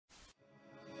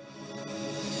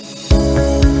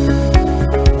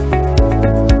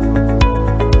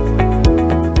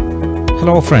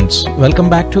Hello friends, welcome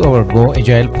back to our Go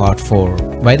Agile Part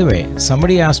 4. By the way,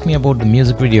 somebody asked me about the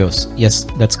music videos. Yes,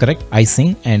 that's correct. I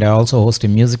sing and I also host a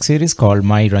music series called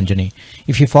My Ranjani.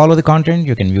 If you follow the content,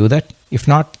 you can view that. If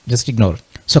not, just ignore.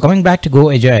 So coming back to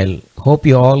Go Agile, hope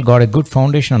you all got a good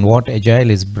foundation on what Agile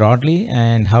is broadly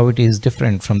and how it is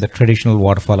different from the traditional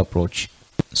waterfall approach.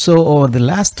 So over the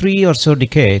last 3 or so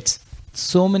decades,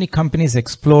 so many companies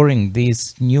exploring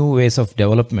these new ways of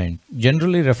development,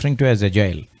 generally referring to as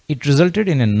Agile. It resulted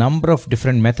in a number of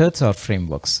different methods or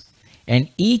frameworks, and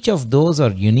each of those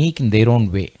are unique in their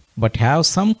own way, but have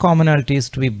some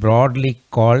commonalities to be broadly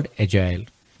called Agile.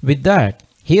 With that,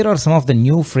 here are some of the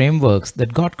new frameworks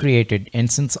that got created,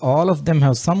 and since all of them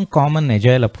have some common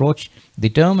Agile approach, the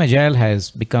term Agile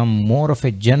has become more of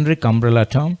a generic umbrella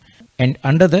term, and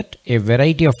under that, a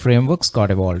variety of frameworks got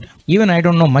evolved. Even I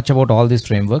don't know much about all these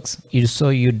frameworks, so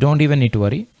you don't even need to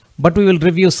worry. But we will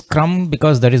review Scrum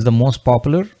because that is the most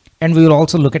popular. And we will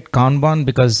also look at Kanban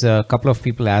because a couple of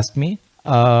people asked me.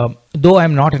 Though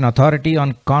I'm not an authority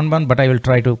on Kanban, but I will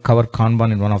try to cover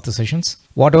Kanban in one of the sessions.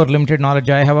 Whatever limited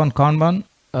knowledge I have on Kanban,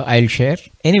 I'll share.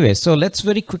 Anyway, so let's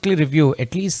very quickly review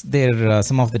at least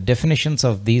some of the definitions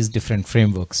of these different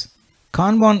frameworks.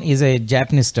 Kanban is a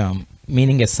Japanese term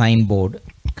meaning a signboard.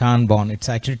 Kanban, it's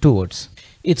actually 2 words.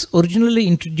 It's originally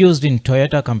introduced in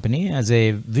Toyota company as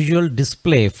a visual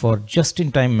display for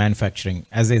just-in-time manufacturing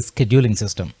as a scheduling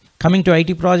system. Coming to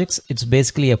IT projects, it's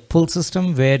basically a pull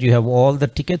system where you have all the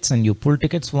tickets and you pull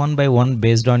tickets one by one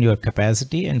based on your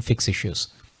capacity and fix issues.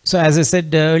 So as I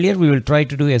said earlier, we will try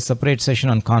to do a separate session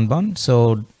on Kanban.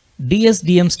 So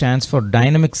DSDM stands for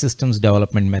Dynamic Systems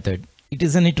Development Method. It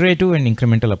is an iterative and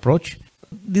incremental approach.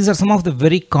 These are some of the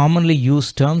very commonly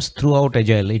used terms throughout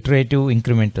Agile, iterative,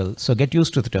 incremental. So get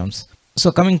used to the terms.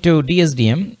 So coming to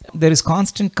DSDM, there is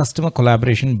constant customer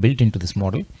collaboration built into this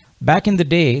model. Back in the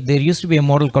day, there used to be a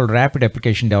model called Rapid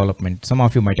Application Development. Some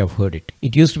of you might have heard it.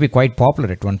 It used to be quite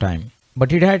popular at one time,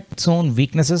 but it had its own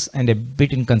weaknesses and a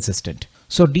bit inconsistent.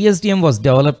 So DSDM was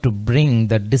developed to bring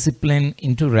the discipline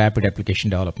into rapid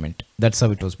application development. That's how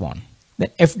it was born. The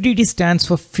FDD stands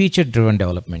for Feature Driven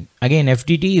Development. Again,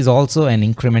 FDD is also an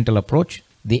incremental approach.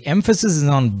 The emphasis is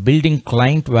on building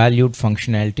client valued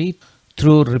functionality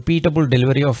through repeatable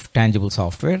delivery of tangible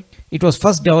software. It was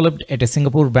first developed at a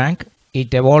Singapore bank.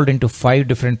 It evolved into 5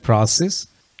 different processes: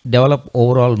 develop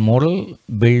overall model,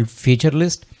 build feature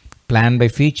list, plan by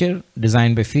feature,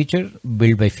 design by feature,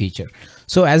 build by feature.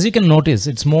 So as you can notice,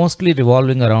 it's mostly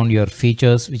revolving around your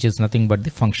features, which is nothing but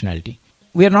the functionality.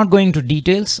 We are not going into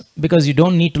details because you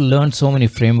don't need to learn so many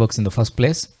frameworks in the first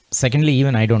place. Secondly,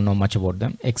 even I don't know much about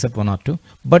them except 1 or 2.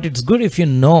 But it's good if you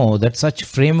know that such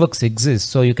frameworks exist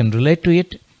so you can relate to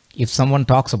it if someone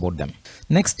talks about them.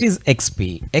 Next is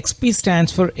XP. XP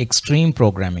stands for Extreme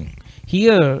Programming.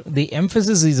 Here, the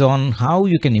emphasis is on how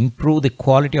you can improve the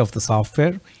quality of the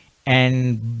software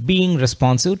and being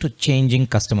responsive to changing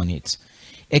customer needs.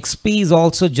 XP is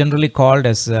also generally called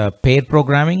as pair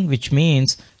programming, which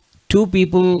means 2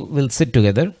 people will sit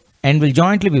together and will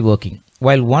jointly be working.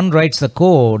 While one writes the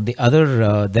code, the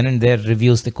other then and there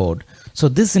reviews the code. So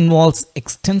this involves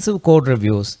extensive code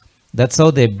reviews. That's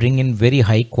how they bring in very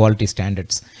high quality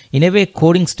standards. In a way,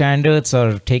 coding standards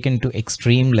are taken to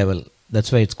extreme level.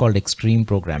 That's why it's called extreme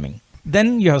programming.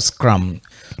 Then you have Scrum.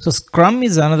 So Scrum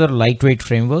is another lightweight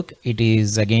framework. It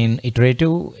is again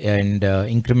iterative and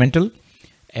incremental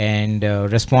and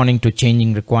responding to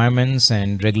changing requirements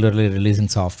and regularly releasing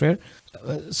software.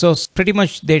 So pretty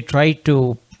much they try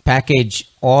to package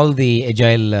all the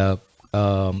Agile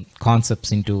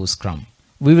concepts into Scrum.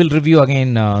 We will review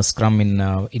again Scrum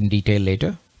in detail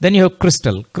later. Then you have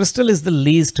Crystal. Crystal is the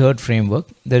least heard framework.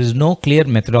 There is no clear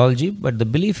methodology, but the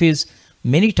belief is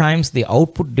many times the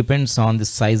output depends on the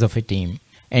size of a team.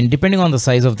 And depending on the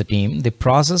size of the team, the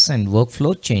process and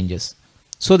workflow changes.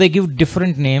 So they give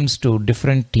different names to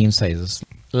different team sizes,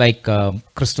 like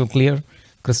Crystal Clear,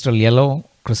 Crystal Yellow,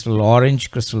 Crystal Orange,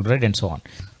 Crystal Red, and so on.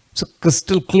 So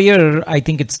Crystal Clear, I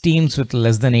think it's teams with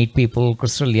less than 8 people.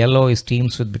 Crystal Yellow is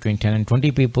teams with between 10 and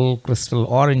 20 people. Crystal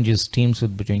Orange is teams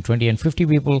with between 20 and 50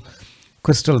 people.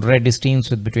 Crystal Red is teams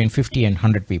with between 50 and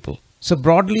 100 people. So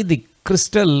broadly, the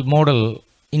Crystal model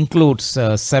includes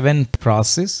 7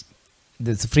 processes.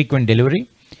 There's frequent delivery,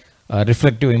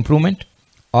 reflective improvement,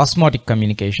 osmotic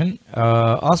communication.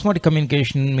 Osmotic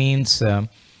communication means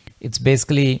it's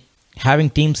basically having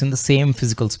teams in the same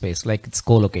physical space, like it's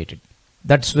co-located.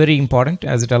 That's very important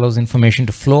as it allows information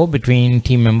to flow between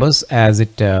team members as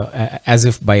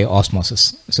if by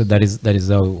osmosis. So that is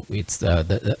how it's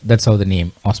that's how the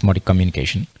name osmotic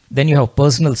communication. Then you have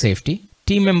personal safety.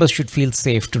 Team members should feel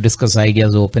safe to discuss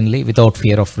ideas openly without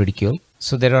fear of ridicule.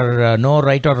 So there are no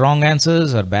right or wrong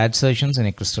answers or bad sessions in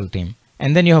a crystal team.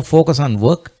 And then you have focus on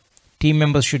work. Team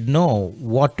members should know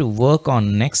what to work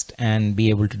on next and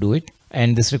be able to do it.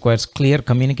 And this requires clear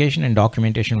communication and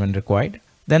documentation when required.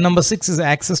 Then number 6 is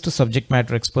access to subject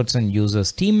matter experts and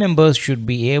users. Team members should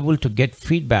be able to get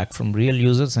feedback from real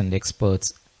users and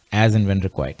experts as and when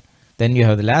required. Then you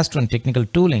have the last one, technical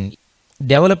tooling.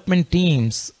 Development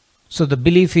teams. So the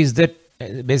belief is that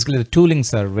basically the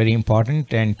toolings are very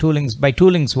important, and by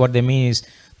toolings what they mean is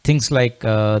things like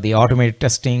the automated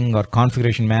testing or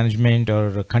configuration management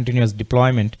or continuous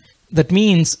deployment. That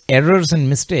means errors and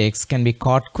mistakes can be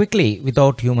caught quickly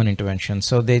without human intervention.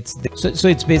 So it's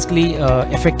basically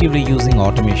effectively using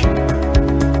automation.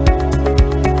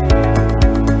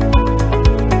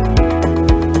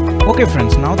 Okay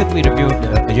friends, now that we reviewed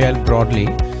Agile broadly,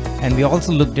 and we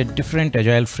also looked at different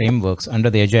Agile frameworks under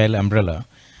the Agile umbrella.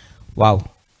 Wow,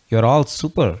 you're all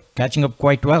super, catching up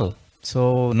quite well.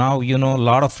 So now you know a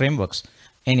lot of frameworks.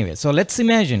 Anyway, so let's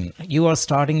imagine you are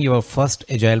starting your first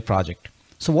Agile project.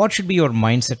 So what should be your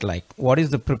mindset like? What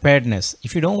is the preparedness?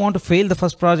 If you don't want to fail the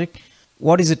first project,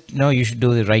 what is it? No, you should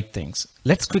do the right things.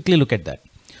 Let's quickly look at that.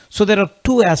 So there are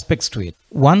two aspects to it.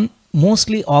 One,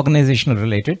 mostly organizational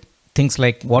related, things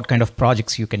like what kind of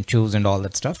projects you can choose and all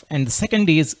that stuff. And the second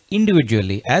is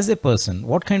individually as a person,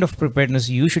 what kind of preparedness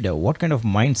you should have, what kind of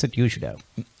mindset you should have.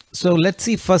 So let's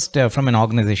see first from an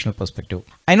organizational perspective.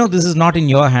 I know this is not in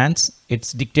your hands.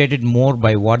 It's dictated more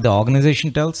by what the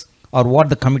organization tells or what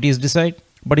the committees decide.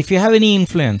 But if you have any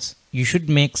influence, you should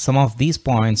make some of these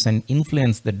points and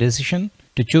influence the decision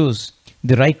to choose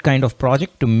the right kind of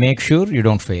project to make sure you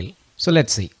don't fail. So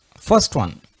let's see. First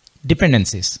one,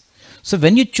 dependencies. So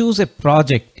when you choose a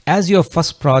project as your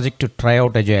first project to try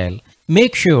out Agile,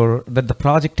 make sure that the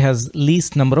project has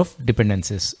least number of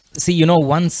dependencies. See,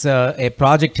 once a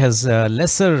project has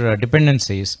lesser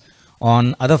dependencies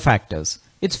on other factors,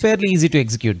 it's fairly easy to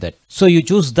execute that. So you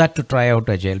choose that to try out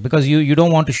Agile because you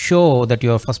don't want to show that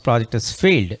your first project has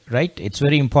failed, right? It's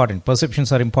very important.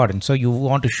 Perceptions are important. So you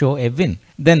want to show a win.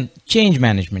 Then change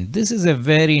management. This is a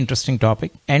very interesting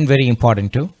topic and very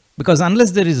important too. Because unless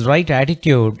there is right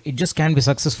attitude, it just can't be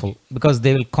successful because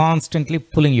they will constantly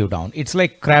pulling you down. It's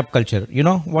like crab culture. You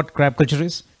know what crab culture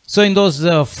is? So in those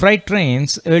freight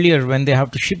trains earlier, when they have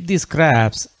to ship these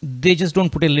crabs, they just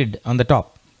don't put a lid on the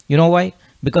top. You know why?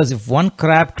 Because if one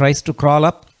crab tries to crawl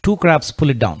up, two crabs pull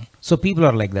it down. So people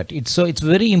are like that. It's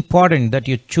very important that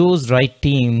you choose right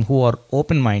team who are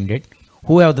open-minded,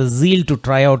 who have the zeal to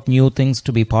try out new things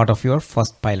to be part of your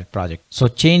first pilot project. So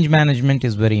change management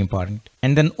is very important.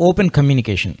 And then open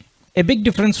communication. A big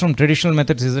difference from traditional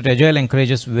methods is that Agile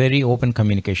encourages very open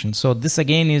communication. So this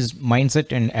again is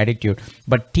mindset and attitude,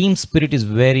 but team spirit is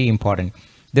very important.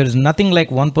 There is nothing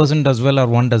like one person does well or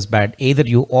one does bad. Either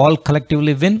you all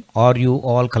collectively win or you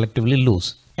all collectively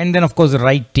lose. And then of course the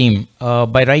right team.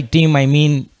 By right team, I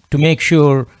mean to make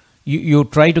sure you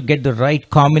try to get the right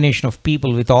combination of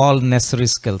people with all necessary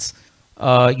skills.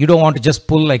 You don't want to just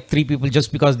pull like 3 people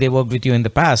just because they worked with you in the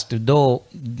past, though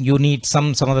you need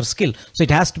some other skill. So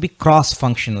it has to be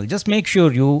cross-functional. Just make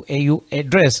sure you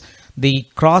address the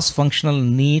cross-functional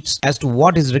needs as to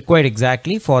what is required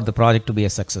exactly for the project to be a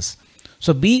success.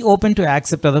 So be open to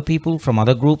accept other people from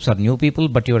other groups or new people,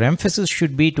 but your emphasis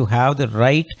should be to have the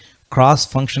right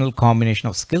cross-functional combination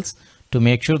of skills to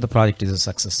make sure the project is a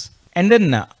success. And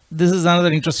then this is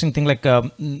another interesting thing, like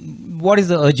what is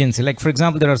the urgency? Like for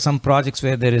example, there are some projects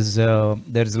where there is a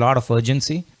lot of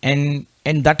urgency, and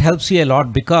that helps you a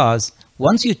lot because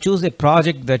once you choose a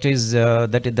project that is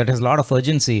that has a lot of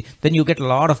urgency, then you get a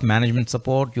lot of management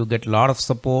support, you get a lot of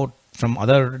support from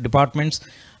other departments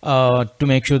to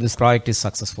make sure this project is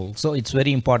successful. So it's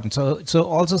very important. So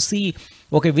also see,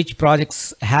 okay, which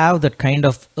projects have that kind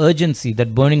of urgency,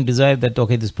 that burning desire that,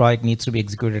 okay, this project needs to be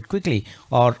executed quickly,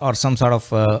 or some sort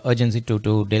of urgency to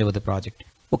deliver the project.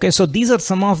 Okay, so these are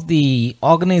some of the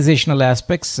organizational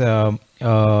aspects.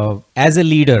 As a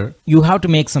leader, you have to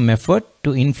make some effort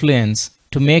to influence,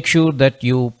 to make sure that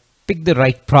you pick the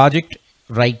right project,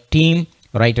 right team,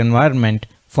 right environment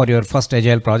for your first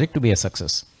Agile project to be a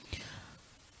success.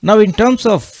 Now, in terms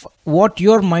of what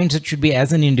your mindset should be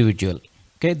as an individual,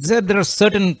 okay, there are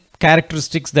certain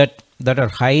characteristics that are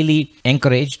highly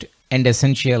encouraged and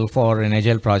essential for an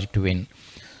Agile project to win.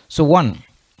 So one,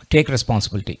 take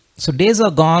responsibility. So days are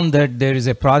gone that there is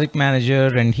a project manager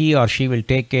and he or she will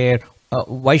take care.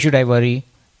 Why should I worry?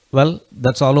 Well,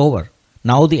 that's all over.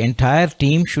 Now the entire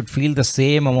team should feel the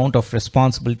same amount of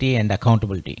responsibility and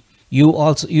accountability.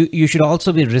 You should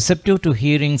also be receptive to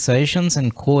hearing suggestions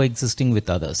and coexisting with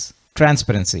others.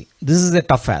 Transparency. This is a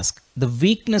tough ask. The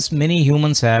weakness many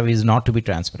humans have is not to be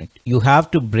transparent. You have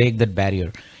to break that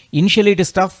barrier. Initially it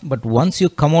is tough, but once you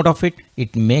come out of it,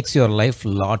 it makes your life a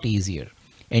lot easier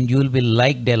and you will be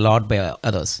liked a lot by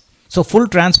others. So full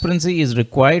transparency is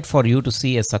required for you to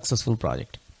see a successful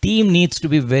project. Team needs to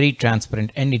be very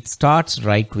transparent and it starts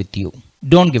right with you.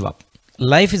 Don't give up.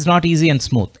 Life is not easy and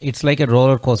smooth. It's like a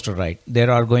roller coaster ride. There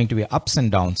are going to be ups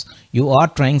and downs. You are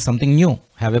trying something new.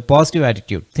 Have a positive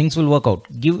attitude. Things will work out.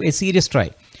 Give a serious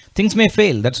try. Things may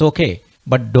fail. That's okay.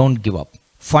 But don't give up.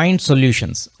 Find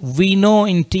solutions. We know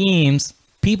in teams,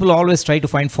 people always try to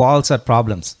find faults or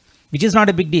problems, which is not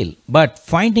a big deal. But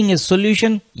finding a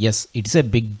solution, yes, it's a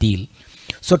big deal.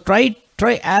 So try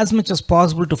as much as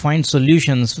possible to find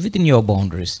solutions within your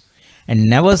boundaries. And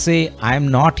never say, I am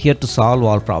not here to solve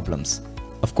all problems.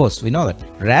 Of course, we know that.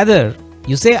 Rather,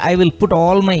 you say, I will put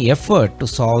all my effort to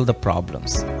solve the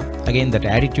problems. Again, that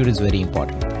attitude is very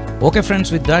important. Okay,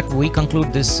 friends, with that, we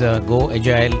conclude this Go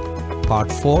Agile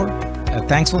Part 4.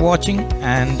 Thanks for watching,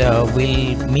 and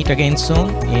we'll meet again soon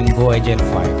in Go Agile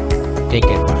 5. Take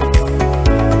care. Bye.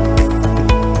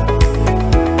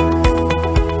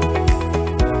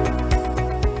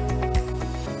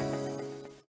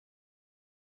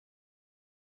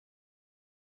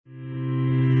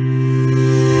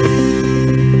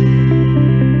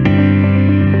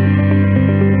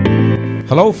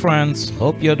 Hello friends,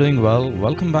 hope you're doing well.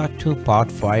 Welcome back to part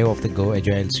 5 of the Go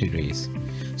Agile series.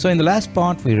 So in the last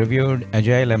part we reviewed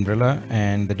Agile umbrella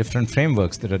and the different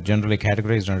frameworks that are generally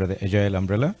categorized under the Agile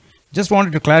umbrella. Just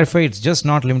wanted to clarify, it's just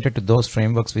not limited to those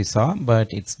frameworks we saw, but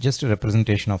it's just a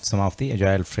representation of some of the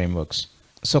Agile frameworks.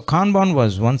 So Kanban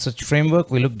was one such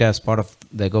framework we looked as part of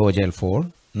the Go Agile 4.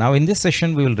 Now in this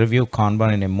session we will review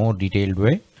Kanban in a more detailed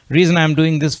way. Reason I'm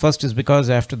doing this first is because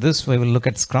after this we will look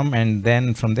at Scrum, and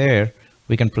then from there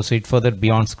we can proceed further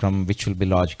beyond Scrum, which will be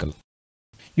logical.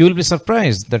 You will be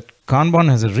surprised that Kanban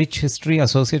has a rich history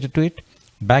associated to it.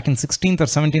 Back in 16th or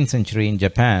 17th century in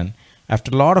Japan,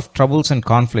 after a lot of troubles and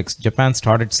conflicts, Japan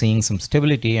started seeing some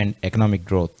stability and economic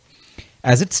growth.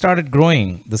 As it started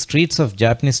growing, the streets of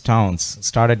Japanese towns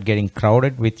started getting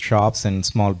crowded with shops and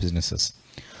small businesses.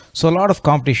 So a lot of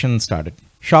competition started.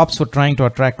 Shops were trying to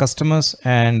attract customers,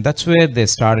 and that's where they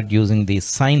started using these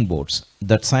signboards.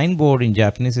 That signboard in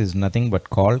Japanese is nothing but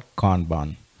called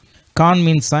Kanban. Kan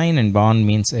means sign and ban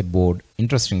means a board.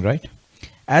 Interesting, right?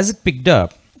 As it picked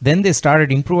up, then they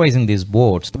started improvising these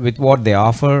boards with what they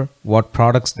offer, what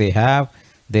products they have,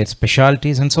 their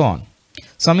specialties, and so on.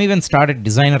 Some even started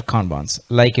designer Kanbans,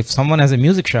 like if someone has a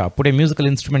music shop, put a musical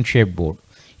instrument shaped board.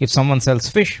 If someone sells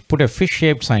fish, put a fish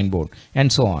shaped signboard,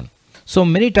 and so on. So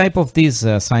many type of these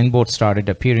signboards started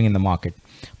appearing in the market,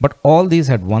 but all these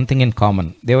had one thing in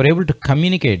common. They were able to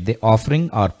communicate the offering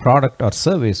or product or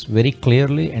service very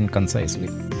clearly and concisely.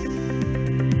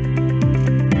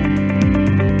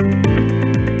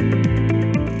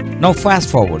 Now fast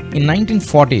forward, in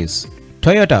 1940s,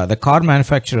 Toyota, the car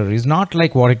manufacturer, is not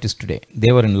like what it is today.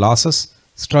 They were in losses,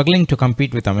 struggling to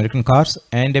compete with American cars,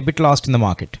 and a bit lost in the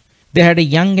market. They had a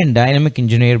young and dynamic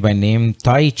engineer by name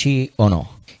Taiichi Ono.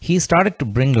 He started to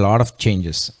bring a lot of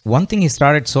changes. One thing he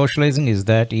started socializing is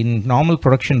that in normal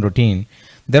production routine,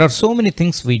 there are so many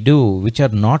things we do which are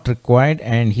not required,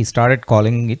 and he started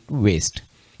calling it waste.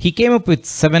 He came up with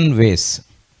 7 ways,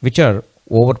 which are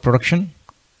overproduction,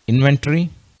 inventory,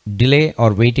 delay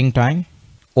or waiting time,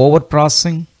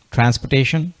 overprocessing,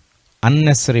 transportation,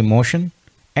 unnecessary motion,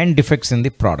 and defects in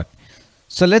the product.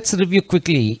 So let's review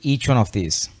quickly each one of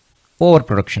these.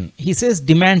 Overproduction. He says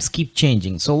demands keep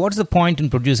changing. So what's the point in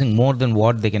producing more than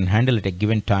what they can handle at a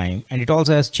given time? And it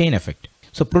also has chain effect.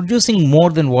 So producing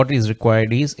more than what is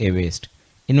required is a waste.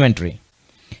 Inventory.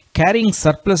 Carrying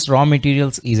surplus raw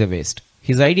materials is a waste.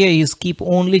 His idea is keep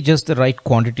only just the right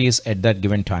quantities at that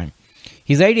given time.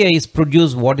 His idea is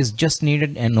produce what is just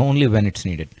needed and only when it's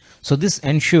needed. So this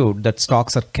ensured that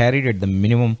stocks are carried at the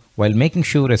minimum while making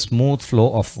sure a smooth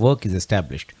flow of work is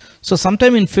established. So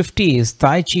sometime in 50s,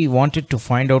 Taiichi wanted to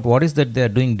find out what is that they are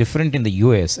doing different in the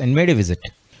US and made a visit.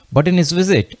 But in his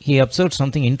visit, he observed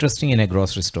something interesting in a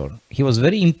grocery store. He was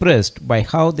very impressed by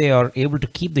how they are able to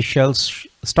keep the shelves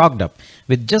stocked up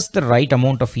with just the right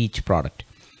amount of each product.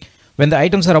 When the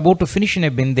items are about to finish in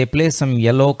a bin, they place some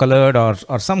yellow colored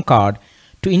or some card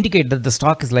to indicate that the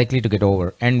stock is likely to get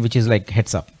over, and which is like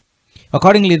heads up.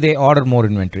 Accordingly, they order more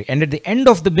inventory, and at the end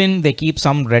of the bin, they keep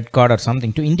some red card or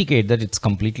something to indicate that it's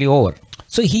completely over.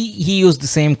 So he used the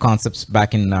same concepts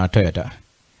back in Toyota.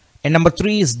 And number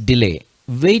 3 is delay.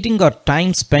 Waiting or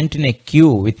time spent in a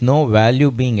queue with no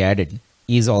value being added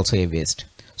is also a waste.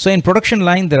 So in production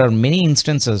line, there are many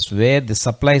instances where the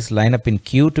supplies line up in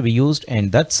queue to be used,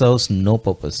 and that serves no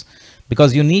purpose.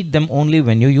 because you need them only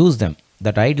when you use them.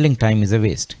 That idling time is a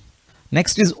waste.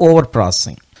 Next is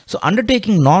overprocessing. So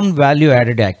undertaking non-value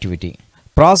added activity.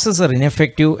 Processes are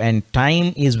ineffective and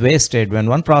time is wasted when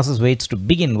one process waits to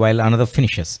begin while another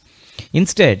finishes.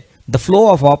 Instead, the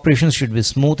flow of operations should be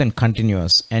smooth and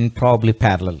continuous and probably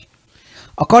parallel.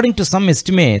 According to some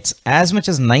estimates, as much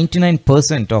as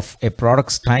 99% of a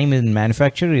product's time in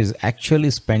manufacture is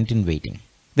actually spent in waiting.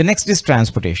 The next is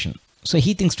transportation. So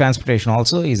he thinks transportation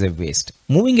also is a waste.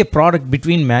 Moving a product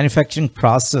between manufacturing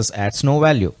processes adds no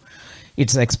value.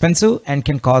 It's expensive and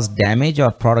can cause damage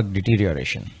or product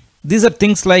deterioration. These are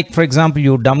things like, for example,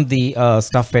 you dump the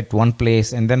stuff at one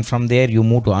place and then from there you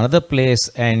move to another place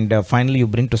and finally you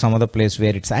bring to some other place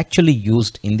where it's actually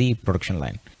used in the production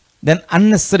line. Then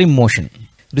unnecessary motion.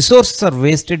 Resources are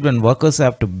wasted when workers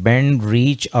have to bend,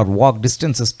 reach or walk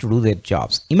distances to do their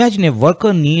jobs. Imagine a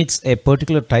worker needs a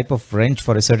particular type of wrench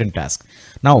for a certain task.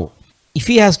 Now, if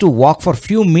he has to walk for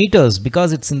few meters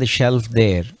because it's in the shelf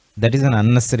there, that is an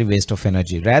unnecessary waste of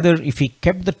energy. Rather, if he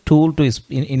kept the tool to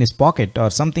in his pocket or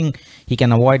something, he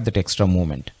can avoid that extra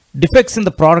movement. Defects in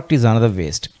the product is another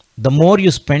waste. The more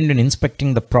you spend in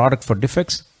inspecting the product for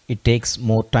defects, it takes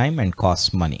more time and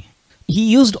costs money. He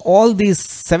used all these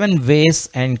 7 ways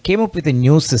and came up with a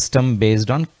new system based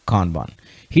on Kanban.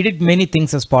 He did many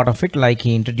things as part of it, like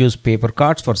he introduced paper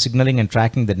cards for signaling and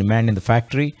tracking the demand in the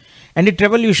factory, and it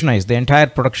revolutionized the entire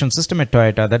production system at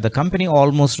Toyota that the company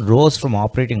almost rose from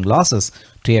operating losses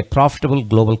to a profitable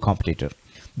global competitor.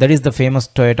 That is the famous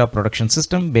Toyota production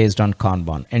system based on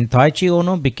Kanban, and Taiichi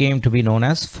Ohno became to be known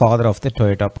as father of the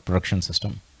Toyota production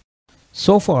system.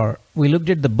 So far, we looked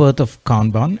at the birth of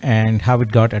Kanban and how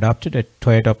it got adopted at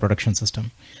Toyota production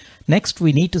system. Next,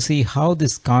 we need to see how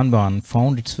this Kanban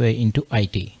found its way into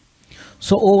IT.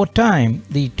 So over time,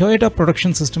 the Toyota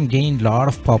production system gained a lot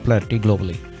of popularity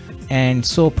globally. And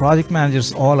so project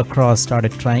managers all across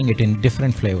started trying it in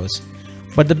different flavors.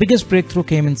 But the biggest breakthrough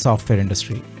came in software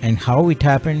industry, and how it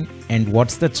happened and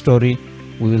what's that story,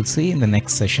 we will see in the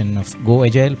next session of Go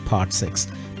Agile Part 6.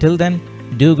 Till then,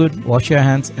 do good, wash your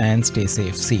hands and stay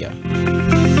safe. See ya.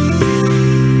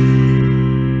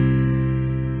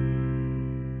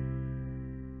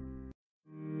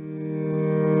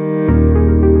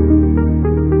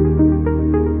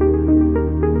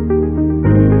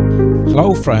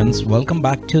 Hello friends, welcome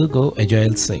back to Go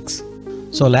Agile 6.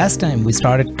 So last time we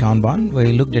started Kanban,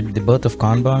 we looked at the birth of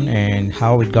Kanban and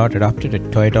how it got adopted at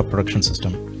Toyota production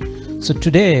system. So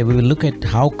today we will look at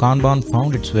how Kanban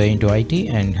found its way into IT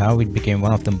and how it became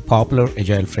one of the popular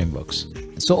agile frameworks.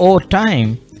 So over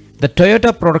time, the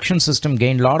Toyota production system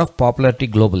gained a lot of popularity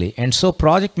globally, and so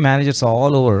project managers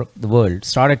all over the world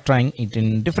started trying it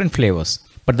in different flavors.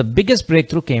 But the biggest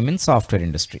breakthrough came in software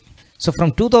industry. So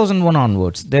from 2001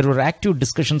 onwards, there were active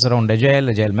discussions around Agile,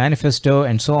 Agile Manifesto,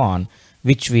 and so on,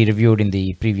 which we reviewed in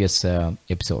the previous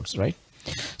episodes, right?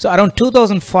 So around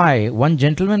 2005, one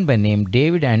gentleman by name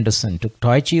David Anderson took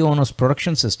Taiichi Ohno's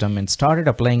production system and started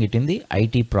applying it in the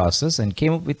IT process and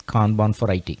came up with Kanban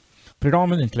for IT.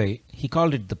 Predominantly, he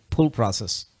called it the pull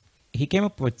process. He came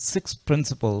up with 6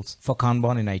 principles for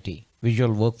Kanban in IT: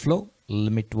 visual workflow,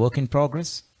 limit work in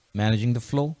progress, managing the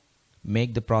flow,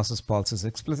 make the process policies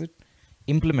explicit,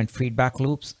 implement feedback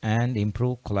loops, and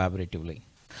improve collaboratively.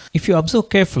 If you observe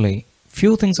carefully,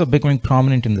 few things are becoming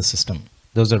prominent in the system.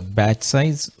 Those are batch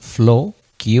size, flow,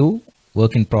 queue,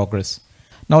 work in progress.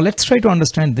 Now let's try to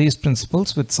understand these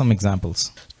principles with some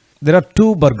examples. There are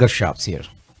 2 burger shops here.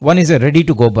 One is a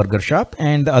ready-to-go burger shop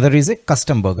and the other is a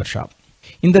custom burger shop.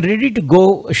 In the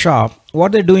ready-to-go shop,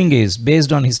 what they're doing is,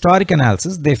 based on historic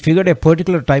analysis, they figured a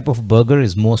particular type of burger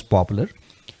is most popular.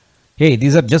 Hey,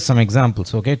 these are just some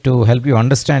examples, okay, to help you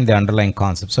understand the underlying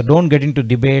concept. So don't get into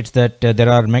debates that there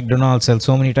are McDonald's sells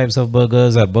so many types of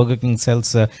burgers or Burger King sells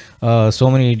so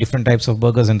many different types of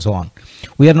burgers and so on.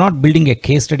 We are not building a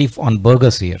case study on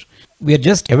burgers here. We are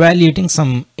just evaluating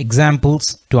some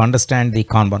examples to understand the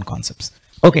Kanban concepts.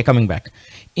 Okay, coming back.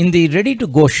 In the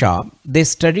ready-to-go shop, they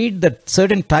studied that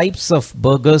certain types of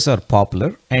burgers are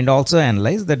popular and also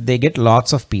analyzed that they get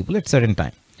lots of people at certain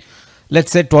time.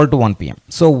 Let's say 12 to 1 p.m.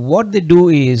 So what they do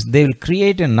is they will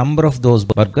create a number of those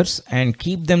burgers and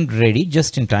keep them ready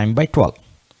just in time by 12.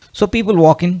 So people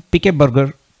walk in, pick a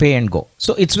burger, pay and go.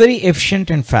 So it's very efficient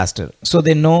and faster. So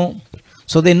they know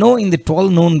in the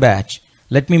 12 noon batch,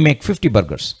 let me make 50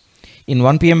 burgers. In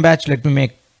 1 p.m. batch, let me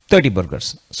make 30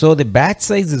 burgers. So the batch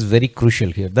size is very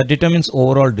crucial here. That determines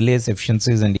overall delays,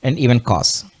 efficiencies, and even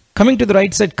costs. Coming to the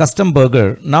right side, custom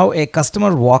burger. Now a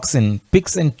customer walks in,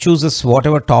 picks and chooses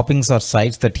whatever toppings or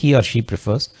sides that he or she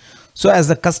prefers. So as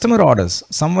the customer orders,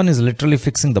 someone is literally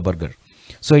fixing the burger.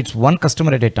 So it's one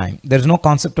customer at a time. There's no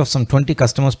concept of some 20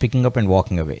 customers picking up and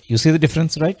walking away. You see the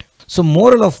difference, right? So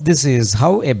moral of this is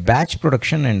how a batch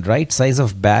production and right size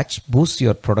of batch boosts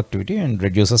your productivity and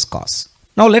reduces costs.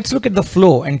 Now let's look at the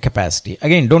flow and capacity.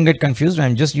 Again, don't get confused.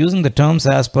 I'm just using the terms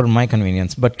as per my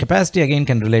convenience, but capacity again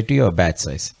can relate to your batch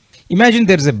size. Imagine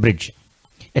there is a bridge.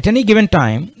 At any given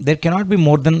time, there cannot be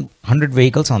more than 100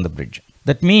 vehicles on the bridge.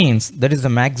 That means that is the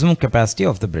maximum capacity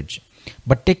of the bridge.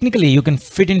 But technically you can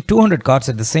fit in 200 cars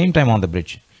at the same time on the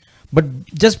bridge. But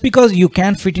just because you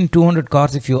can fit in 200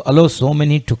 cars, if you allow so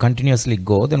many to continuously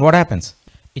go, then what happens?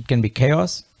 It can be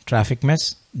chaos, traffic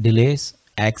mess, delays,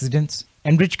 accidents,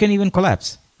 and bridge can even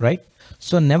collapse, right?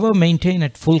 So never maintain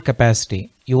at full capacity.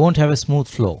 You won't have a smooth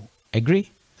flow. Agree?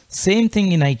 Same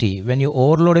thing in IT. When you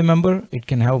overload a member, it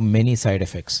can have many side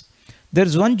effects.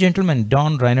 There's one gentleman,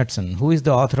 Don Reinertsen, who is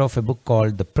the author of a book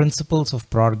called The Principles of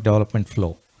Product Development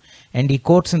Flow. And he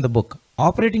quotes in the book,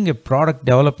 operating a product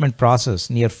development process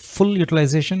near full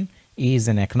utilization is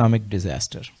an economic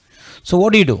disaster. So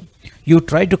what do? You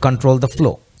try to control the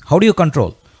flow. How do you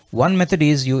control? One method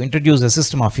is you introduce a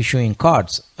system of issuing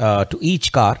cards to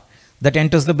each car that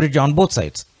enters the bridge on both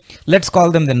sides. Let's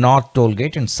call them the north toll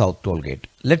gate and south toll gate.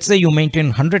 Let's say you maintain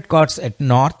 100 cards at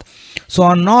north. So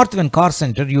on north, when cars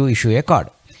enter, you issue a card.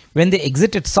 When they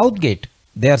exit at south gate,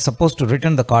 they are supposed to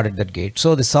return the card at that gate.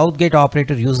 So the south gate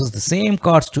operator uses the same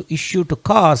cards to issue to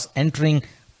cars entering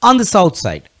on the south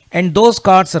side. And those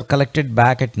cards are collected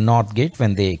back at north gate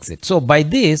when they exit. So by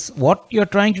this, what you're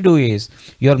trying to do is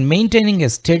you're maintaining a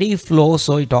steady flow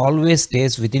so it always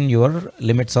stays within your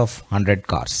limits of 100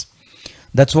 cars.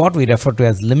 That's what we refer to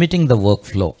as limiting the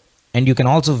workflow. And you can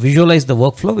also visualize the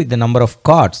workflow with the number of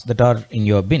cards that are in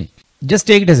your bin. Just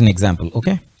take it as an example,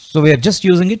 okay? So we are just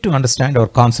using it to understand our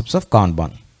concepts of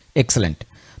Kanban. Excellent.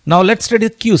 Now let's study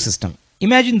the queue system.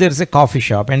 Imagine there is a coffee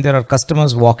shop and there are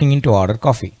customers walking in to order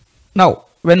coffee. Now,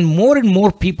 when more and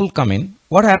more people come in,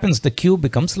 what happens? The queue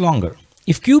becomes longer.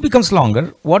 If queue becomes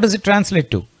longer, what does it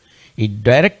translate to? It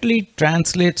directly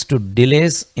translates to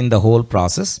delays in the whole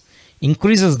process,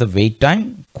 increases the wait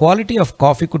time, quality of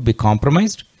coffee could be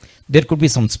compromised, there could be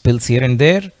some spills here and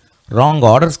there, wrong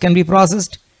orders can be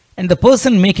processed, and the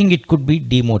person making it could be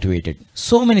demotivated.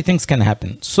 So many things can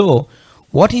happen. So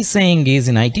what he's saying is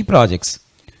in IT projects,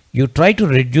 you try to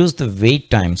reduce the wait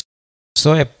times.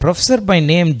 So a professor by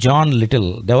name John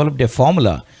Little developed a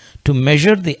formula to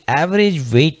measure the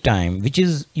average wait time, which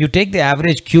is you take the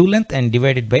average queue length and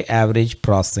divide it by average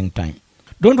processing time.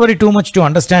 Don't worry too much to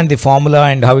understand the formula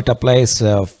and how it applies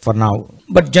for now.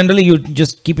 But generally you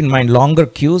just keep in mind longer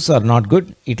queues are not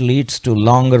good. It leads to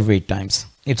longer wait times.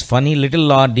 It's funny, little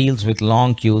law deals with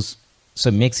long queues, so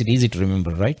it makes it easy to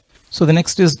remember, right? So the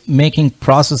next is making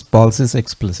process policies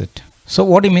explicit. So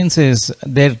what it means is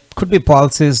there could be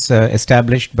policies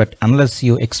established, but unless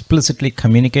you explicitly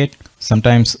communicate,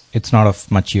 sometimes it's not of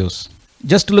much use.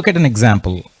 Just to look at an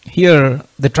example, here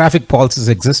the traffic policies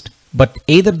exist, but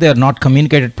either they are not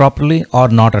communicated properly or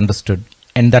not understood.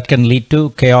 And that can lead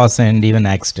to chaos and even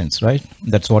accidents, right?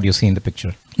 That's what you see in the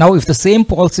picture. Now, if the same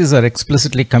policies are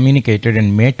explicitly communicated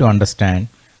and made to understand,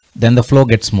 then the flow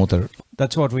gets smoother.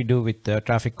 That's what we do with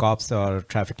traffic cops or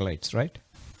traffic lights, right?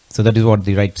 So that is what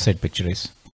the right side picture is.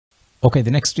 Okay,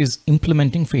 the next is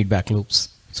implementing feedback loops.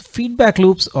 So feedback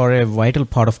loops are a vital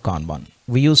part of Kanban.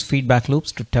 We use feedback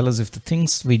loops to tell us if the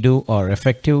things we do are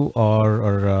effective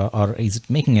or is it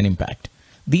making an impact.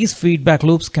 These feedback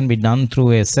loops can be done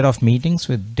through a set of meetings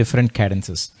with different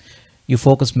cadences. You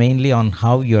focus mainly on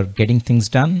how you're getting things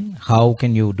done, how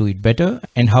can you do it better,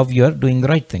 and how you're doing the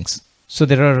right things. So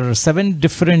there are 7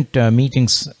 different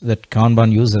meetings that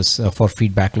Kanban uses for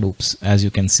feedback loops. As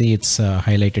you can see, it's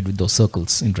highlighted with those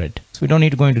circles in red. So we don't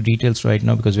need to go into details right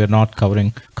now because we're not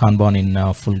covering Kanban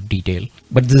in full detail.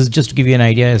 But this is just to give you an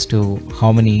idea as to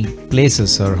how many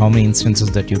places or how many instances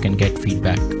that you can get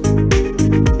feedback.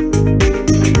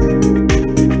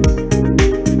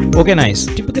 Okay, nice.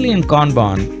 Typically in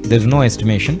Kanban, there's no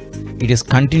estimation. It is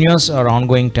continuous or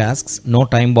ongoing tasks, no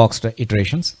time boxed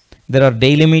iterations. There are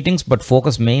daily meetings, but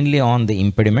focus mainly on the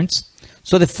impediments.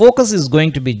 So the focus is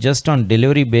going to be just on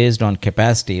delivery based on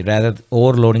capacity rather than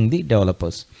overloading the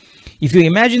developers. If you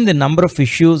imagine the number of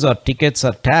issues or tickets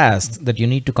or tasks that you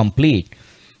need to complete,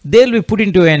 they'll be put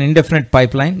into an indefinite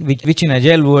pipeline, which in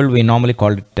Agile world, we normally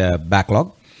call it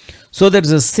backlog. So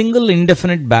there's a single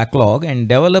indefinite backlog and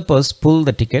developers pull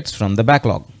the tickets from the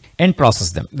backlog and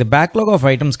process them. The backlog of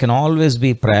items can always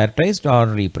be prioritized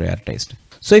or reprioritized.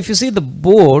 So if you see the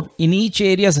board in each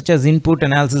area such as input,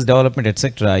 analysis, development,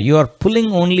 etc., you are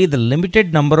pulling only the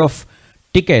limited number of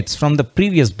tickets from the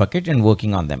previous bucket and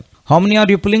working on them. How many are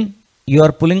you pulling? you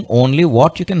are pulling only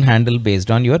what you can handle based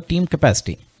on your team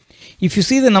capacity. If you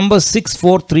see the number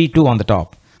 6432 on the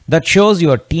top, that shows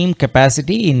your team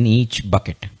capacity in each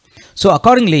bucket. So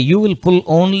accordingly, you will pull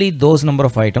only those number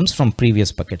of items from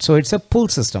previous bucket. So it's a pull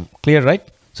system. Clear, right?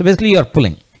 So basically you are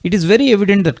pulling. It is very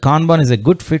evident that Kanban is a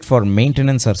good fit for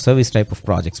maintenance or service type of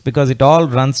projects because it all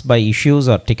runs by issues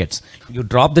or tickets. You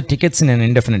drop the tickets in an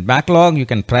indefinite backlog, you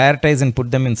can prioritize and put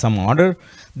them in some order.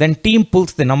 Then team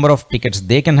pulls the number of tickets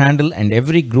they can handle and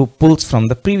every group pulls from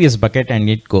the previous bucket and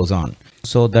it goes on.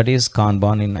 So that is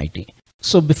Kanban in IT.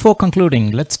 So before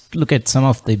concluding, let's look at some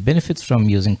of the benefits from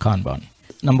using Kanban.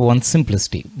 Number one,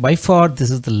 simplicity. By far,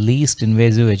 this is the least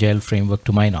invasive agile framework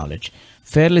to my knowledge.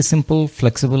 Fairly simple,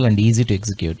 flexible, and easy to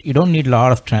execute. You don't need a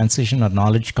lot of transition or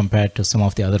knowledge compared to some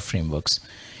of the other frameworks.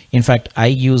 In fact, I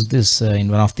used this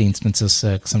in one of the instances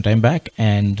some time back,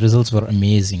 and results were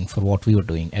amazing for what we were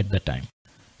doing at that time.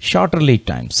 Shorter lead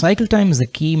time. Cycle time is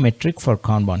a key metric for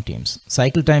Kanban teams.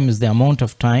 Cycle time is the amount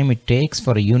of time it takes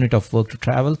for a unit of work to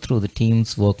travel through the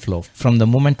team's workflow from the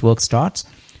moment work starts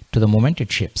to the moment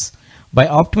it ships. By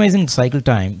optimizing cycle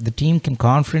time, the team can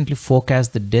confidently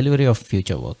forecast the delivery of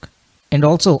future work. And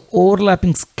also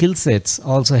overlapping skill sets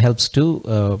also helps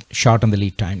to shorten the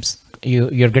lead times.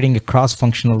 You're getting a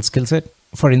cross-functional skill set.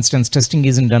 For instance, testing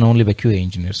isn't done only by QA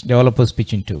engineers. Developers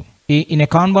pitch in too. In a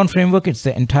Kanban framework, it's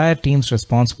the entire team's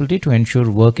responsibility to ensure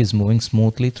work is moving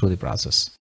smoothly through the process.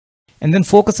 And then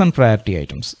focus on priority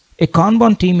items. A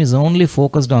Kanban team is only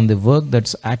focused on the work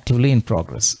that's actively in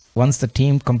progress. Once the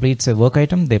team completes a work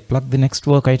item, they plug the next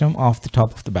work item off the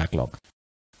top of the backlog.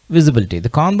 Visibility. The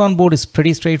Kanban board is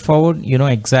pretty straightforward. You know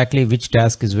exactly which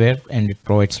task is where and it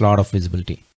provides a lot of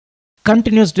visibility.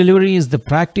 Continuous delivery is the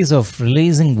practice of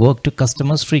releasing work to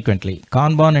customers frequently.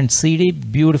 Kanban and CD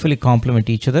beautifully complement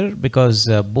each other because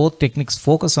both techniques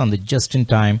focus on the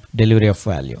just-in-time delivery of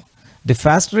value. The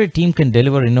faster a team can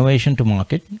deliver innovation to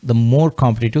market, the more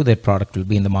competitive their product will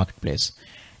be in the marketplace.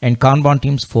 And Kanban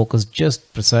teams focus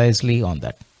just precisely on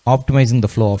that, optimizing the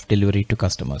flow of delivery to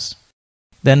customers.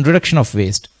 Then reduction of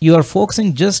waste. You are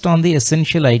focusing just on the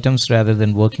essential items rather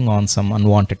than working on some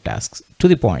unwanted tasks. To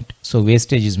the point, so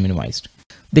wastage is minimized.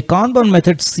 The Kanban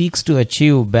method seeks to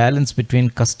achieve balance between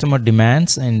customer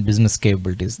demands and business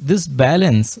capabilities. This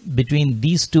balance between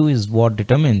these two is what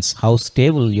determines how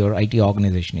stable your IT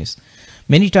organization is.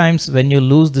 Many times when you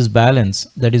lose this balance,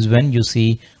 that is when you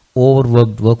see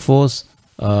overworked workforce,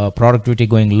 productivity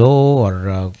going low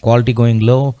or quality going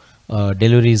low,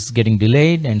 deliveries getting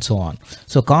delayed and so on.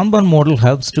 So Kanban model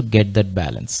helps to get that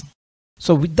balance.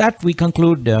 So with that, we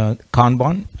conclude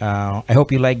Kanban. I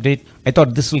hope you liked it. I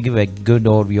thought this will give a good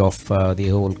overview of the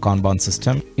whole Kanban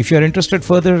system. If you're interested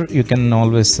further, you can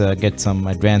always get some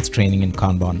advanced training in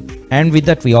Kanban. And with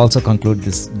that, we also conclude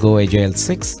this Go Agile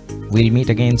 6. We'll meet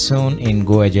again soon in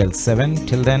Go Agile 7.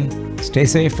 Till then, stay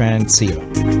safe and see you.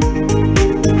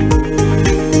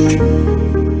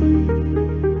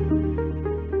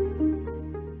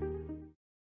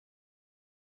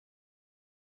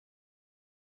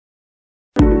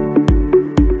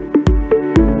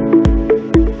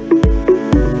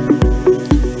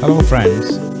 Hello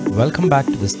friends, welcome back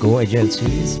to this Go Agile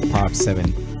series part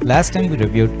 7. Last time we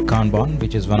reviewed Kanban,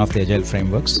 which is one of the Agile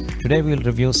frameworks. Today we will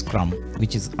review Scrum,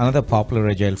 which is another popular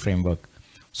Agile framework.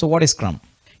 So what is Scrum?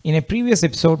 In a previous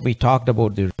episode we talked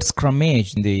about the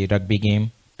Scrummage in the rugby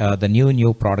game, the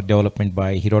new product development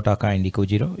by Hirotaka and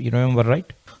Ikujiro. You remember,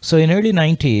 right? So in early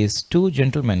 90s, two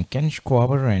gentlemen, Ken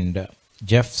Schwaber and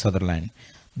Jeff Sutherland,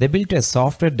 they built a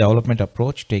software development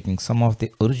approach taking some of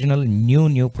the original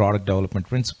new product development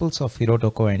principles of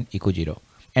Hirotaka and Ikujiro,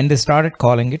 and they started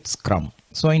calling it Scrum.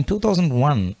 So in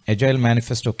 2001, Agile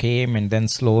Manifesto came, and then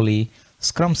slowly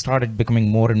Scrum started becoming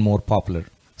more and more popular.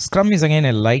 Scrum is again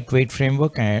a lightweight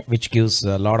framework which gives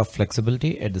a lot of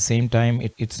flexibility. At the same time,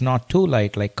 it's not too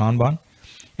light like Kanban,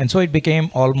 and so it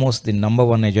became almost the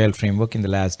 #1 Agile framework in the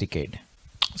last decade.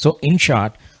 So in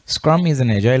short, Scrum is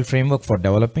an Agile framework for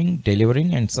developing,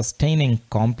 delivering, and sustaining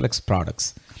complex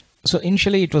products. So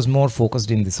initially it was more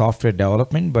focused in the software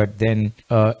development, but then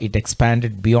it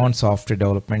expanded beyond software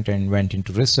development and went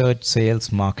into research,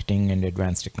 sales, marketing, and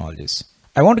advanced technologies.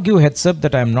 I want to give a heads up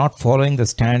that I'm not following the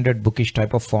standard bookish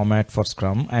type of format for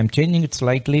Scrum. I'm changing it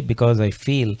slightly because I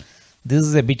feel this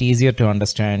is a bit easier to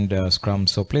understand Scrum.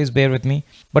 So please bear with me,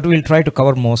 but we'll try to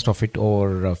cover most of it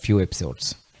over a few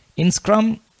episodes. In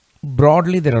Scrum,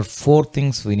 broadly, there are 4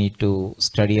 things we need to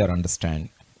study or understand.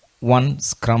 1,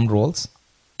 Scrum roles.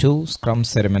 2, Scrum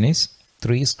ceremonies.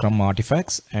 3, Scrum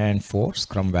artifacts. And 4,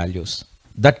 Scrum values.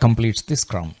 That completes the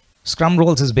Scrum. Scrum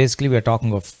roles is basically we're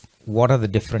talking of what are the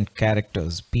different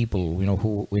characters, people,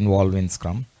 who involve in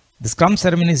Scrum. The Scrum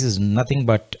ceremonies is nothing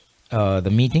but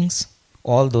the meetings,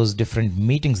 all those different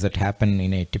meetings that happen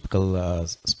in a typical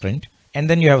sprint. And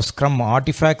then you have Scrum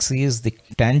artifacts is the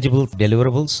tangible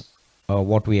deliverables,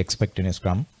 what we expect in a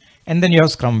Scrum. And then you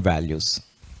have Scrum values.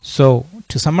 So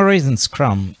to summarize in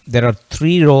Scrum, there are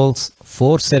 3 roles,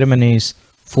 4 ceremonies,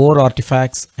 4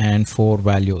 artifacts, and 4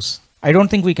 values. I don't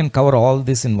think we can cover all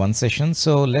this in one session,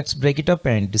 so let's break it up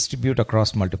and distribute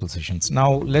across multiple sessions.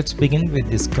 Now let's begin with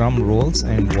the Scrum roles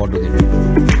and what do they do.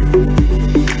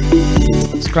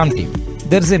 Scrum team.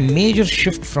 There is a major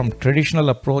shift from traditional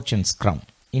approach in Scrum.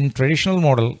 In traditional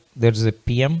model, there is a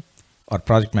PM or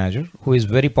project manager who is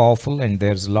very powerful and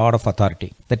there's a lot of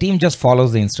authority. The team just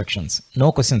follows the instructions,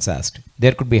 no questions asked.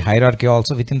 There could be hierarchy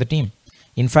also within the team.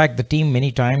 In fact, the team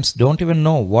many times don't even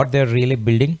know what they're really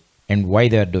building and why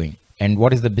they're doing, and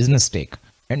what is the business stake,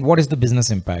 and what is the business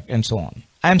impact, and so on.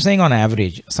 I'm saying on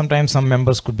average, sometimes some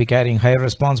members could be carrying higher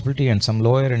responsibility and some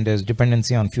lower, and there's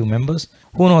dependency on few members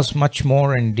who knows much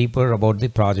more and deeper about the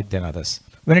project than others.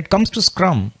 When it comes to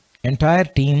Scrum, entire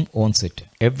team owns it.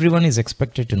 Everyone is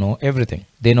expected to know everything.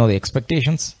 They know the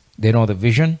expectations, they know the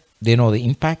vision, they know the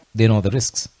impact, they know the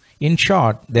risks. In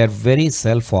short, they're very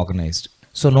self-organized.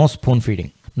 So no spoon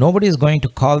feeding. Nobody is going to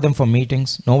call them for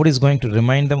meetings. Nobody is going to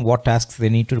remind them what tasks they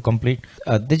need to complete.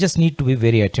 They just need to be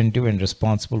very attentive and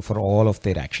responsible for all of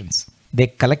their actions. They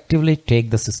collectively take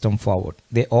the system forward.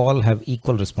 They all have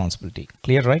equal responsibility.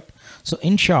 Clear, right? So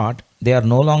in short, they are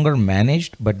no longer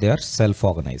managed, but they are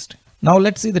self-organized. Now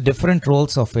let's see the different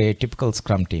roles of a typical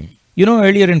Scrum team. You know,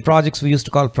 earlier in projects, we used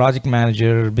to call project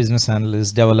manager, business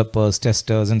analysts, developers,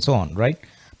 testers, and so on, right?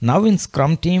 Now in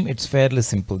Scrum team, it's fairly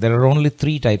simple. There are only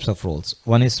 3 types of roles.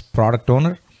 One is product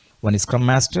owner, one is Scrum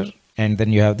master, and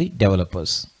then you have the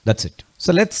developers. That's it.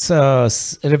 So let's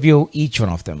review each one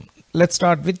of them. Let's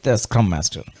start with the Scrum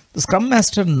master. The Scrum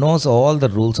master knows all the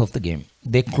rules of the game.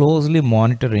 They closely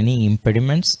monitor any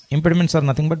impediments. Impediments are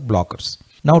nothing but blockers.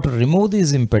 Now to remove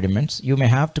these impediments, you may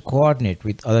have to coordinate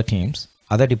with other teams,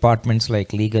 other departments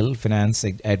like legal, finance,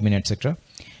 admin, etc.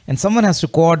 And someone has to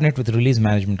coordinate with release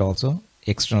management also,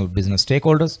 external business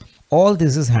stakeholders. All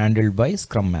this is handled by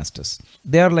Scrum Masters.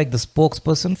 They are like the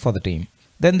spokesperson for the team.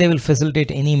 Then they will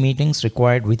facilitate any meetings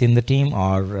required within the team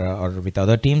or with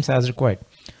other teams as required.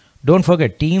 Don't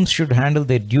forget, teams should handle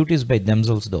their duties by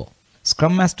themselves though.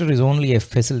 Scrum Master is only a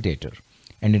facilitator,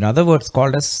 and in other words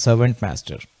called as servant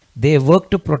master. They work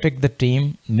to protect the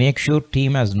team, make sure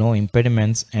team has no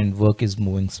impediments and work is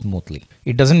moving smoothly.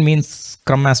 It doesn't mean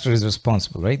Scrum Master is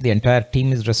responsible, right? The entire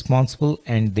team is responsible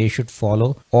and they should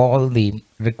follow all the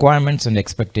requirements and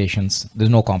expectations. There's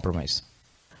no compromise.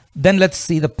 Then let's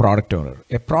see the product owner.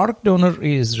 A product owner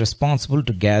is responsible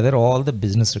to gather all the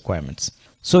business requirements.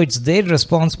 So it's their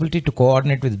responsibility to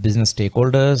coordinate with business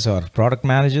stakeholders or product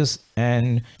managers,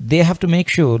 and they have to make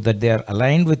sure that they are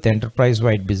aligned with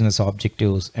enterprise-wide business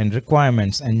objectives and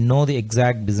requirements and know the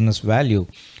exact business value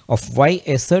of why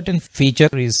a certain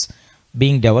feature is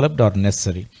being developed or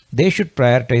necessary. They should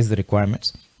prioritize the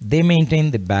requirements. They maintain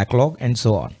the backlog and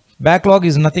so on. Backlog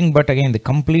is nothing but again the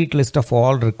complete list of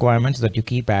all requirements that you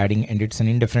keep adding, and it's an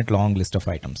indefinite long list of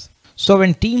items. So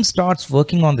when team starts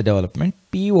working on the development,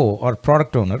 PO or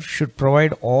product owner should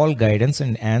provide all guidance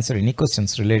and answer any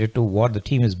questions related to what the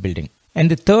team is building.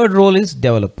 And the third role is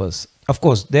developers. Of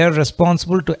course, they are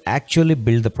responsible to actually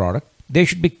build the product. They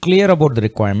should be clear about the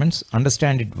requirements,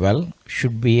 understand it well,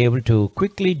 should be able to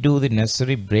quickly do the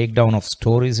necessary breakdown of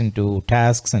stories into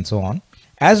tasks and so on.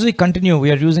 As we continue,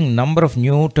 we are using a number of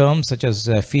new terms such as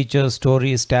features,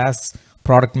 stories, tasks,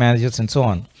 product managers, and so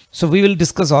on. So we will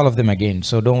discuss all of them again,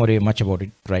 so don't worry much about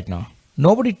it right now.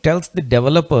 Nobody tells the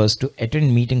developers to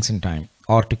attend meetings in time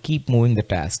or to keep moving the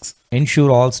tasks.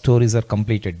 Ensure all stories are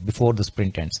completed before the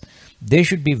sprint ends. They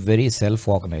should be very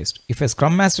self-organized. If a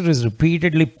Scrum Master is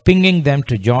repeatedly pinging them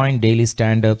to join daily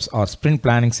stand-ups or sprint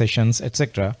planning sessions,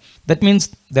 etc., that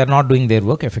means they're not doing their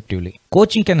work effectively.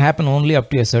 Coaching can happen only up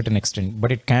to a certain extent,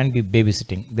 but it can be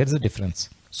babysitting. There's a difference.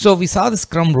 So we saw the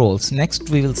Scrum roles. Next,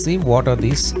 we will see what are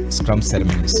these Scrum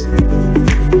ceremonies.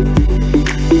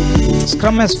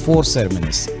 Scrum has 4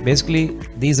 ceremonies. Basically,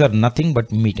 these are nothing but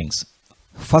meetings.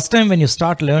 First time when you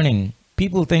start learning,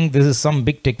 people think this is some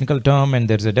big technical term and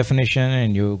there's a definition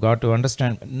and you got to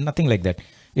understand. Nothing like that.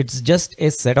 It's just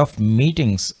a set of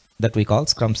meetings that we call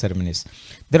Scrum ceremonies.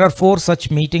 There are 4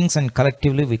 such meetings and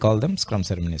collectively we call them Scrum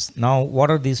ceremonies. Now, what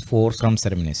are these 4 Scrum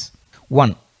ceremonies?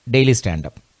 1. Daily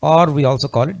stand-up, or we also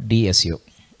call it DSU.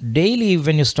 Daily,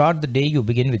 when you start the day, you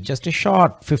begin with just a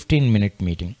short 15-minute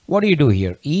meeting. What do you do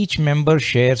here? Each member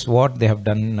shares what they have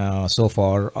done so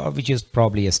far, which is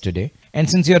probably yesterday. And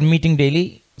since you are meeting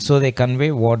daily, so they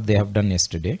convey what they have done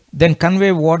yesterday, then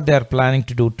convey what they are planning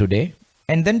to do today,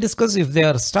 and then discuss if they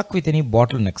are stuck with any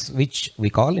bottlenecks, which we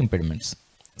call impediments.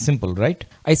 Simple, right?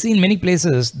 I see in many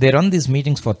places they run these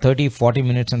meetings for 30, 40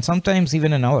 minutes and sometimes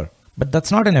even an hour. But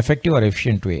that's not an effective or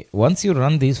efficient way. Once you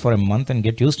run these for a month and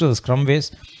get used to the Scrum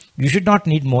ways, you should not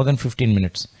need more than 15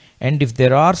 minutes. And if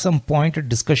there are some pointed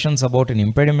discussions about an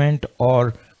impediment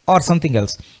or something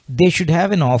else, they should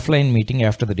have an offline meeting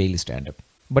after the daily stand-up.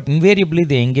 But invariably,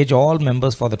 they engage all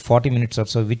members for that 40 minutes or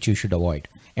so, which you should avoid.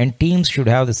 And teams should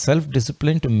have the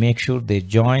self-discipline to make sure they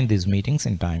join these meetings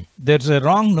in time. There's a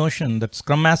wrong notion that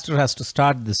Scrum Master has to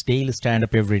start this daily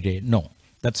stand-up every day. No,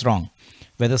 that's wrong.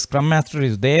 Whether Scrum Master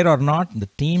is there or not,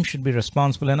 the team should be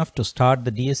responsible enough to start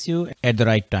the DSU at the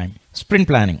right time. Sprint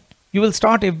planning. You will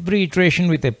start every iteration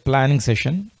with a planning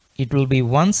session. It will be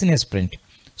once in a sprint.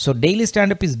 So daily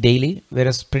stand-up is daily,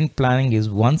 whereas sprint planning is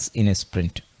once in a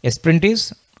sprint. A sprint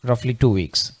is roughly 2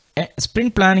 weeks.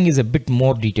 Sprint planning is a bit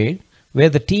more detailed, where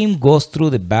the team goes through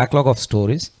the backlog of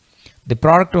stories. The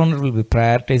product owner will be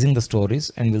prioritizing the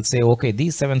stories and will say, okay,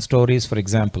 these 7 stories, for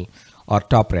example, are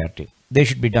top priority. They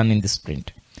should be done in this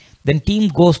sprint. Then team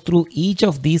goes through each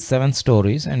of these 7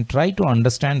 stories and try to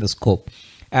understand the scope,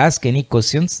 ask any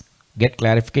questions, get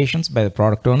clarifications by the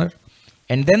product owner,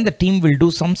 and then the team will do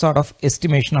some sort of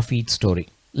estimation of each story.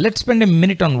 Let's spend a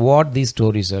minute on what these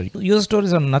stories are. User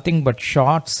stories are nothing but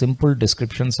short, simple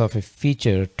descriptions of a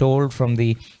feature told from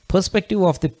the perspective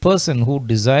of the person who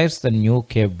desires the new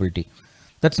capability.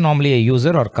 That's normally a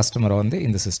user or customer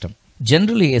in the system.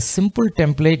 Generally, a simple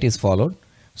template is followed.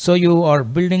 So you are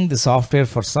building the software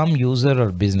for some user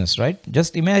or business, right?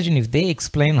 Just imagine if they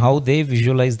explain how they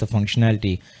visualize the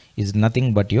functionality is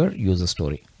nothing but your user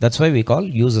story. That's why we call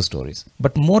user stories.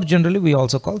 But more generally, we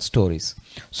also call stories.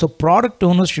 So product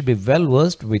owners should be well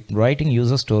versed with writing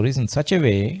user stories in such a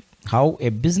way how a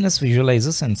business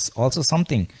visualizes, and also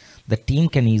something the team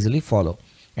can easily follow.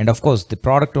 And of course, the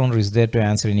product owner is there to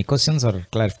answer any questions or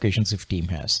clarifications if team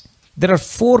has. There are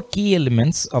 4 key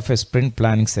elements of a sprint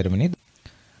planning ceremony.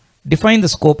 Define the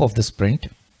scope of the sprint.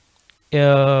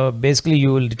 Basically,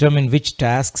 you will determine which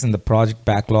tasks in the project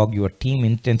backlog your team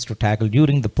intends to tackle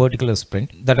during the particular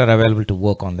sprint that are available to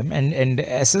work on them, and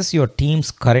assess your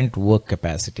team's current work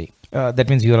capacity. That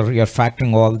means you're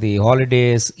factoring all the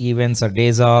holidays, events, or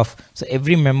days off. So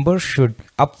every member should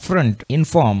upfront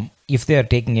inform if they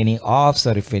are taking any offs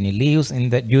or if any leaves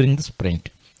during the sprint.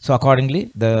 So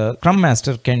accordingly, the Scrum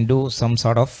Master can do some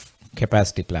sort of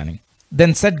capacity planning.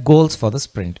 Then set goals for the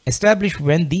sprint. Establish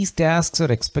when these tasks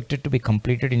are expected to be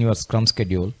completed in your Scrum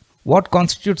schedule, what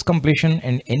constitutes completion,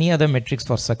 and any other metrics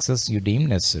for success you deem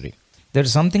necessary. There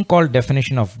is something called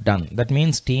definition of done. That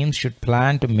means teams should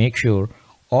plan to make sure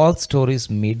all stories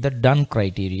meet the done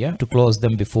criteria to close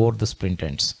them before the sprint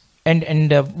ends.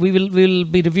 And we will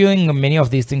be reviewing many of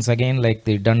these things again, like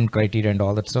the done criteria and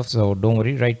all that stuff. So don't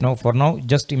worry right now. For now,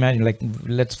 just imagine, like,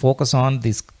 let's focus on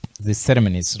these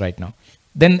ceremonies right now.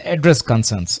 Then address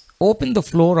concerns. Open the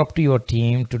floor up to your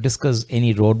team to discuss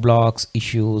any roadblocks,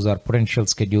 issues, or potential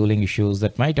scheduling issues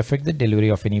that might affect the delivery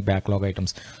of any backlog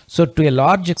items. So to a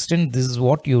large extent, this is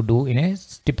what you do in a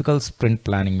typical sprint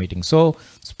planning meeting. So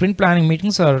sprint planning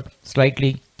meetings are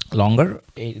slightly longer.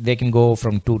 They can go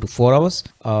from 2 to 4 hours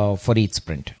for each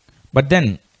sprint. But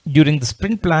then during the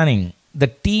sprint planning, the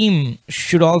team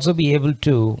should also be able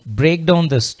to break down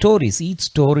the stories, each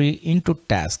story, into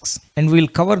tasks. And we'll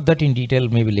cover that in detail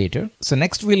maybe later. So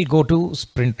next we'll go to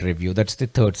sprint review. That's the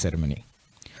third ceremony.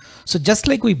 So just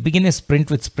like we begin a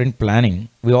sprint with sprint planning,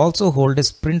 we also hold a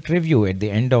sprint review at the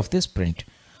end of the sprint.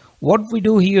 What we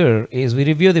do here is we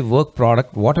review the work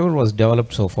product, whatever was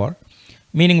developed so far,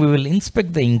 meaning we will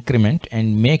inspect the increment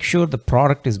and make sure the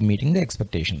product is meeting the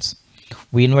expectations.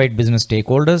 We invite business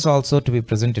stakeholders also to be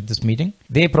present at this meeting.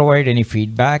 They provide any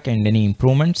feedback and any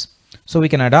improvements, so we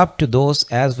can adapt to those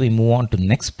as we move on to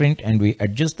next sprint, and we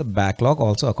adjust the backlog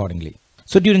also accordingly.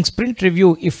 So during sprint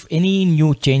review, if any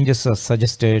new changes are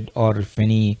suggested or if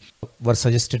any were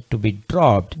suggested to be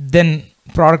dropped, then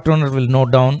product owner will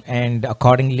note down and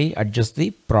accordingly adjust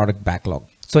the product backlog.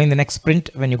 So in the next sprint,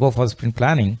 when you go for sprint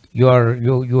planning, you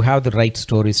have the right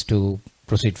stories to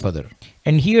proceed further.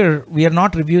 And here we are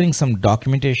not reviewing some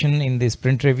documentation in the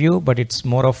sprint review, but it's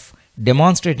more of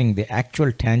demonstrating the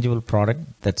actual tangible product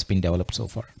that's been developed so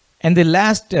far. And the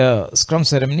last Scrum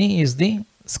ceremony is the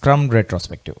Scrum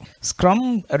retrospective.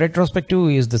 Scrum retrospective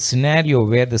is the scenario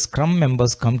where the Scrum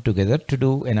members come together to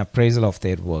do an appraisal of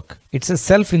their work. It's a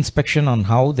self-inspection on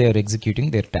how they are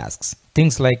executing their tasks.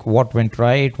 Things like what went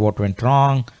right, what went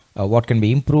wrong, what can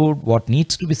be improved, what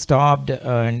needs to be stopped.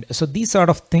 And so these sort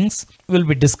of things will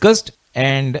be discussed,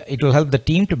 and it will help the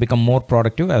team to become more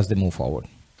productive as they move forward.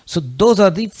 So those are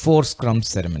the 4 Scrum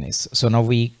ceremonies. So now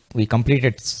we We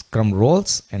completed Scrum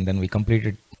roles and then we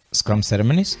completed Scrum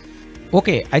ceremonies.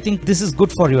 Okay, I think this is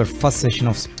good for your first session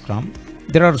of Scrum.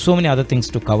 There are so many other things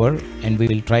to cover, and we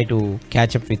will try to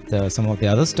catch up with some of the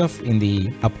other stuff in the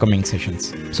upcoming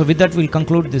sessions. So with that, we'll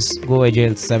conclude this Go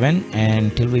Agile 7,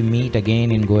 and till we meet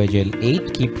again in Go Agile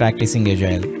 8, keep practicing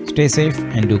Agile. Stay safe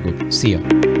and do good. See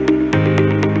you.